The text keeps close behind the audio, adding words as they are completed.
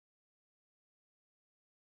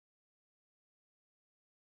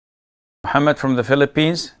Muhammad from the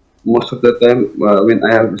Philippines. Most of the time, when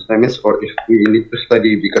I have assignments or if we need to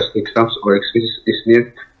study because exams or quizzes is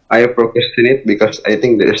near, I procrastinate because I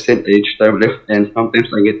think there is still age time left, and sometimes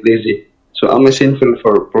I get lazy. So am I sinful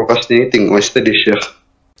for procrastinating my study, Sheikh?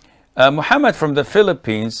 Muhammad from the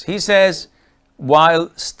Philippines, he says,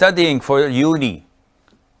 while studying for uni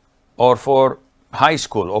or for high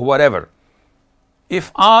school or whatever,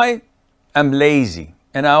 if I am lazy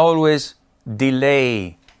and I always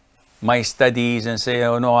delay my studies and say,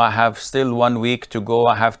 oh no, I have still 1 week to go,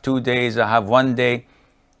 I have 2 days, I have 1 day,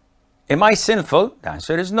 am I sinful? The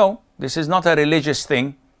answer is no. This is not a religious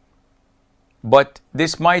thing, but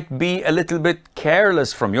this might be a little bit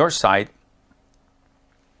careless from your side,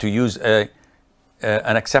 to use an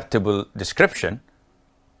acceptable description.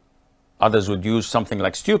 Others would use something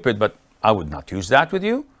like stupid, but I would not use that with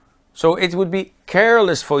you. So it would be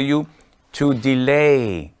careless for you to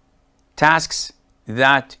delay tasks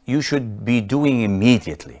that you should be doing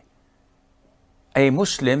immediately. A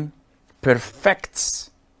Muslim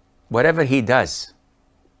perfects whatever he does.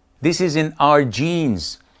 This is in our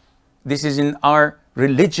genes. This is in our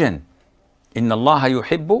religion. Inna Allah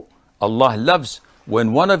yuhibbu, Allah loves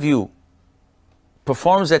when one of you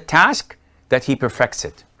performs a task that he perfects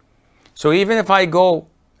it. So even if I go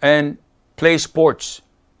and play sports,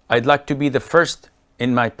 I'd like to be the first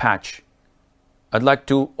in my patch. I'd like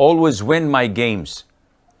to always win my games.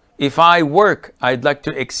 If I work, I'd like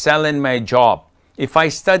to excel in my job. If I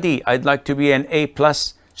study, I'd like to be an A+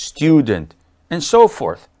 student, and so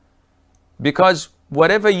forth. Because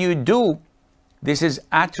whatever you do, this is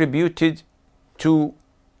attributed to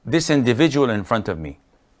this individual in front of me.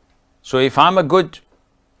 So if I'm a good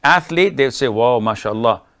athlete, they'll say, wow,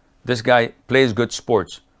 mashallah, this guy plays good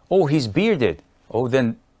sports. Oh, he's bearded. Oh,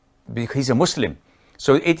 then he's a Muslim.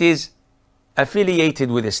 So it is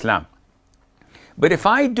affiliated with Islam. But if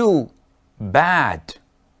I do bad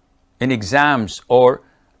in exams, or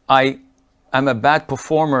I am a bad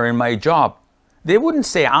performer in my job, they wouldn't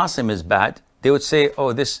say Asim is bad. They would say,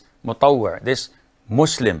 oh, this mutawwir, this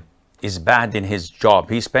Muslim is bad in his job.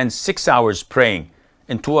 He spends 6 hours praying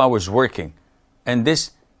and 2 hours working. And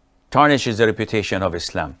this tarnishes the reputation of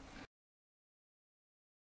Islam.